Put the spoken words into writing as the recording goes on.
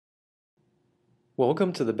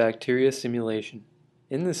Welcome to the bacteria simulation.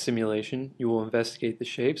 In this simulation, you will investigate the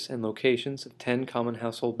shapes and locations of 10 common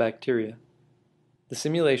household bacteria. The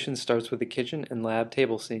simulation starts with the kitchen and lab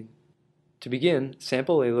table scene. To begin,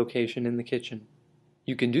 sample a location in the kitchen.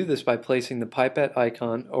 You can do this by placing the pipette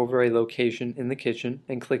icon over a location in the kitchen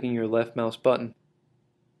and clicking your left mouse button.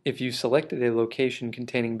 If you selected a location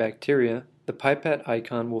containing bacteria, the pipette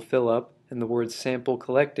icon will fill up and the words "Sample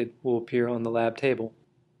Collected" will appear on the lab table.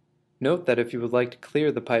 Note that if you would like to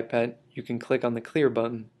clear the pipette, you can click on the Clear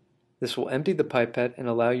button. This will empty the pipette and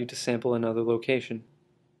allow you to sample another location.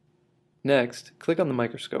 Next, click on the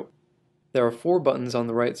microscope. There are 4 buttons on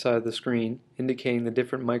the right side of the screen indicating the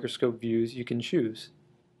different microscope views you can choose.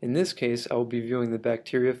 In this case, I will be viewing the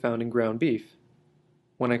bacteria found in ground beef.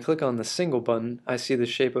 When I click on the Single button, I see the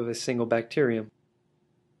shape of a single bacterium.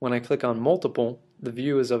 When I click on Multiple, the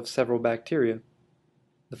view is of several bacteria.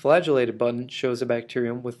 The Flagellated button shows a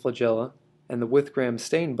bacterium with flagella, and the With Gram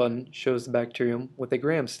Stain button shows the bacterium with a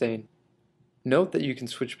gram stain. Note that you can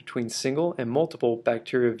switch between single and multiple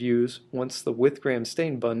bacteria views once the With Gram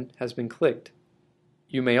Stain button has been clicked.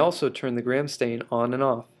 You may also turn the gram stain on and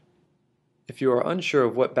off. If you are unsure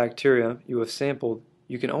of what bacteria you have sampled,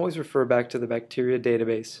 you can always refer back to the bacteria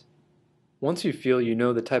database. Once you feel you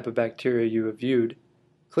know the type of bacteria you have viewed,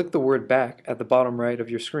 click the word "Back" at the bottom right of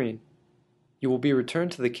your screen. You will be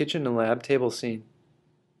returned to the kitchen and lab table scene.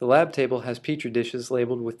 The lab table has petri dishes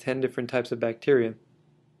labeled with 10 different types of bacteria.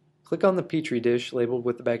 Click on the petri dish labeled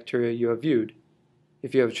with the bacteria you have viewed.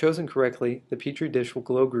 If you have chosen correctly, the petri dish will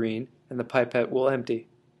glow green and the pipette will empty.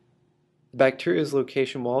 The bacteria's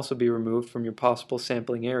location will also be removed from your possible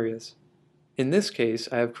sampling areas. In this case,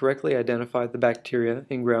 I have correctly identified the bacteria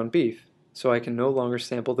in ground beef, so I can no longer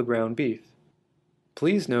sample the ground beef.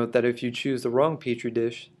 Please note that if you choose the wrong petri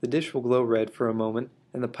dish, the dish will glow red for a moment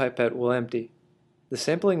and the pipette will empty. The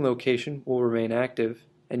sampling location will remain active,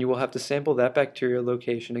 and you will have to sample that bacteria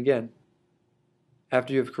location again.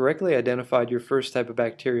 After you have correctly identified your first type of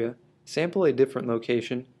bacteria, sample a different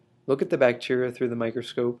location, look at the bacteria through the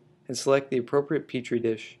microscope, and select the appropriate petri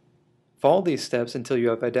dish. Follow these steps until you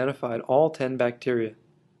have identified all 10 bacteria.